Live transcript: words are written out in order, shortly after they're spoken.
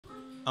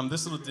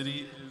This little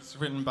ditty is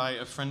written by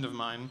a friend of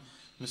mine,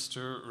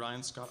 Mr.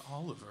 Ryan Scott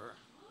Oliver.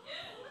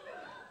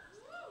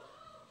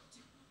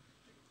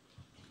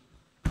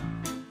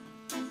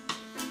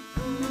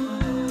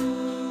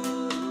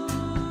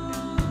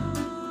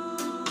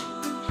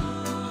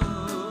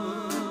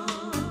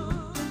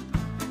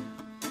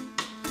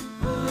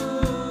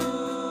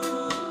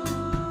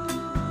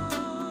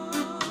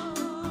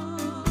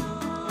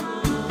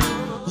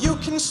 You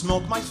can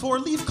smoke my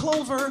four-leaf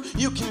clover,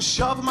 you can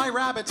shove my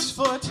rabbit's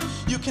foot,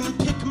 you can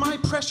pick my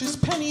precious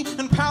penny,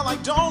 and pal, I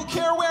don't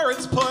care where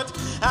it's put.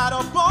 Add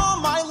up all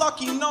my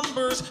lucky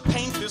numbers,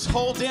 paint this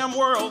whole damn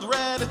world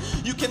red.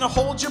 You can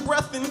hold your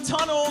breath in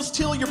tunnels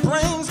till your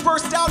brains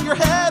burst out your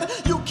head.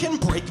 You can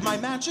break my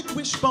magic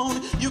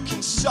wishbone, you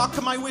can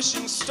suck my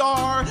wishing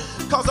star,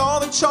 cause all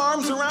the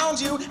charms around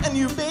you, and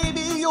you,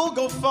 baby, you'll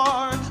go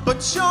far. But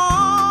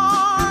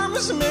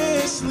charms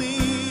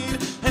mislead,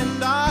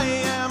 and I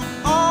am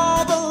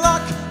all the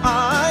luck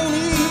I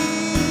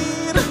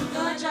need.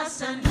 You're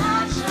just a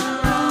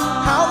natural.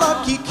 How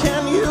lucky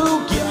can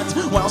you get?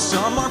 While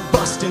some are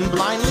busting,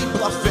 blindly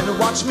bluffing,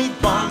 watch me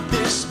bump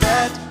this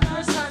bet.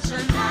 You're such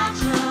a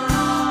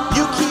natural.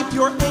 You keep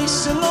your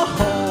ace in the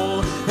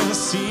hole, and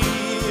see,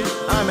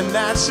 I'm a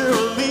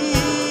naturally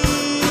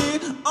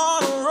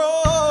on a roll.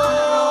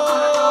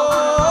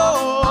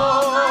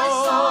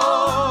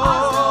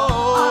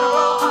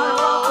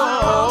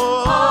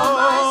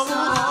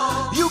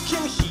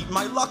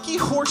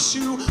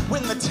 Horseshoe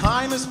when the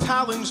time is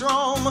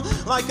palindrome,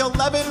 like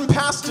 11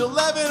 past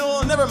 11.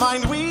 Well, never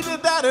mind, we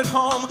did that at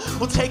home.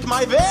 We'll take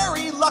my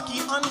very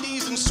lucky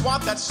undies and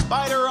swap that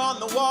spider on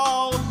the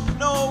wall.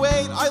 No,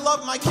 wait, I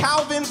love my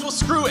Calvins. Well,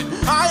 screw it,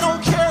 I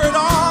don't care at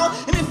all.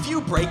 And if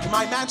you break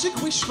my magic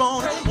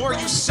wishbone, or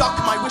you suck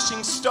my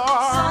wishing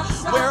star,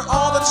 wear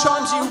all the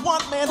charms you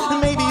want, man,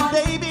 and maybe,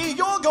 baby,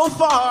 you'll go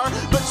far.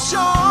 But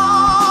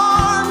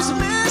charms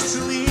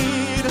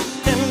mislead,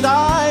 and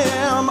I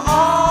am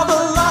all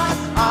the luck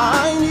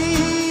I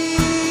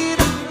need.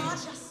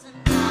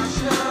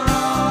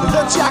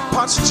 The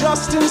jackpot's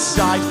just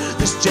inside.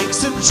 This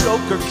Jake's a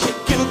joker,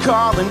 kicking,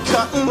 calling,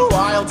 cutting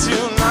wild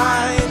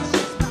tonight.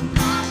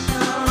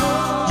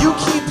 You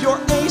keep your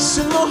ace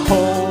in the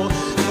hole,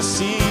 and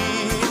see,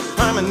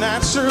 I'm a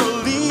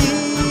naturally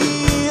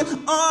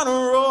on a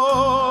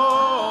roll.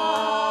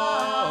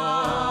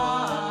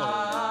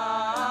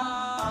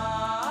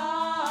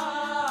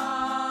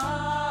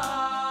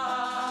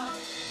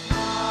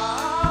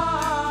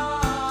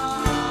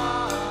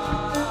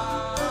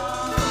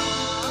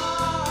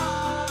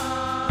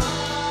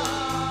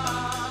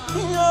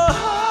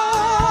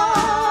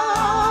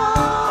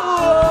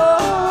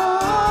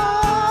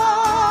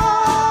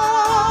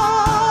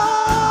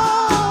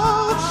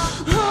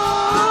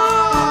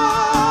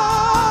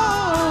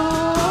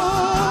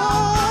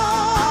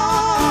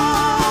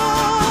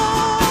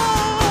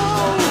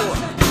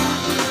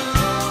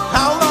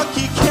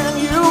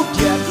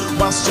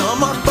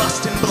 Some are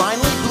busting,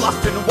 blindly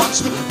bluffing,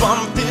 watch me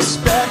bump this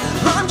bet.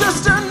 I'm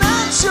just a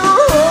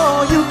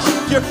natural. You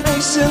keep your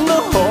ace in the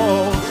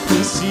hole,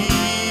 and see,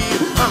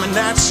 I'm a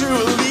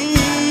naturally